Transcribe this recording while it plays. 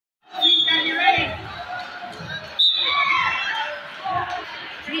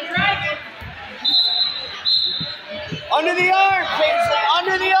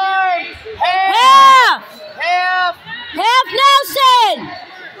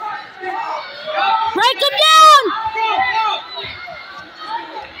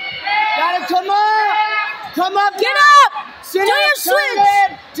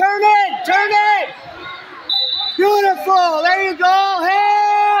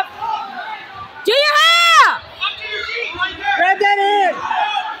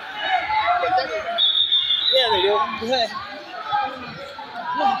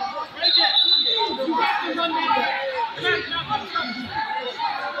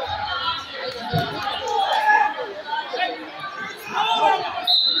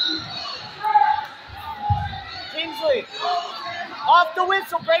Kingsley, off the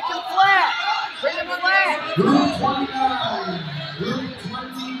whistle, break him flat. Bring him flat. Group 29. Group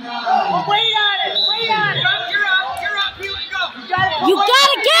 29. Oh, wait on it. Wait on it. You're up. Here we go. You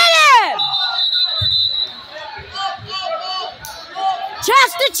gotta get him!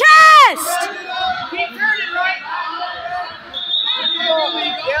 Chest to chest! Keep turning, right?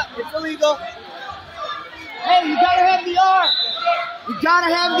 Yeah, it's illegal. Hey, you gotta have the arm. You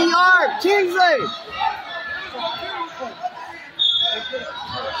gotta have the arm. Kingsley.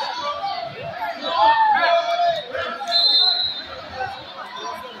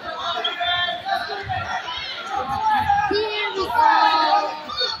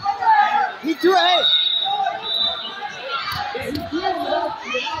 He threw it.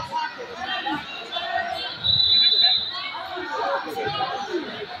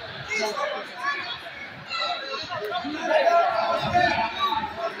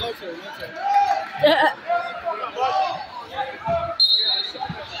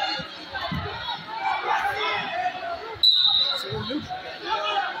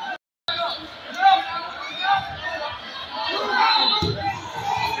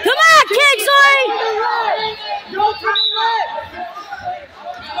 Come on, Kingsley!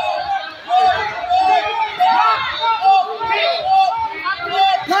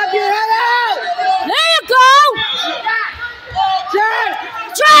 Pop your head out! There you go! Try!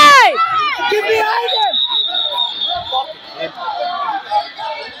 Try! Get behind him!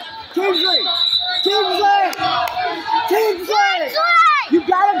 Kingsley! Kingsley! Kingsley! You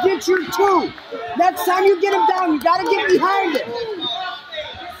gotta get your two. Next time you get him down, you gotta get behind him.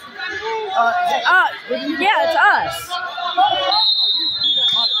 Yeah, it's us.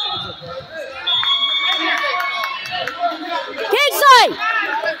 Kingsley!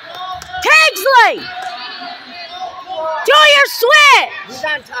 Kingsley! Do your switch! He's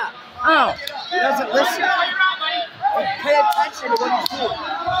on top. Oh. He doesn't listen. Pay attention to what he's doing.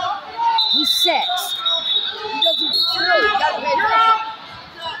 He's 6. He doesn't do it. You gotta pay attention.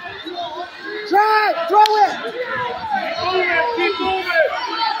 Try! Throw it! Move it. Keep moving.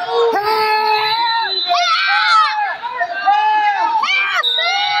 Hey!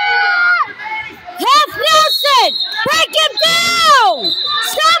 Half Nelson! Break him down!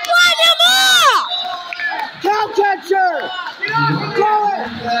 Stop letting him off! Cow catcher! Throw it!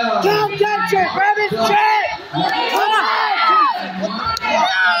 Cow catcher! Grab his chin! Come on!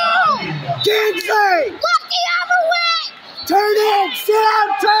 Kingsley! Look the other way! Turn in! Sit down!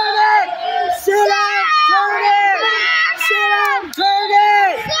 Turn in! Sit down! Turn in! Sit down! Turn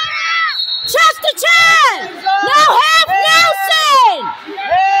in! Chest to chest! No, half Nelson!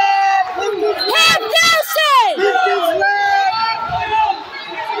 Half Nelson! Lift his leg!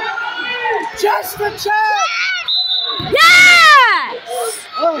 Just the chest! Yes!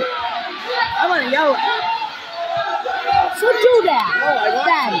 Oh, I'm gonna yell it. So do that.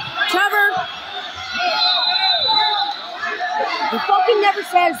 Then, Trevor, you're fucking never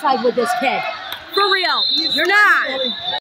satisfied with this kid. For real. You're not.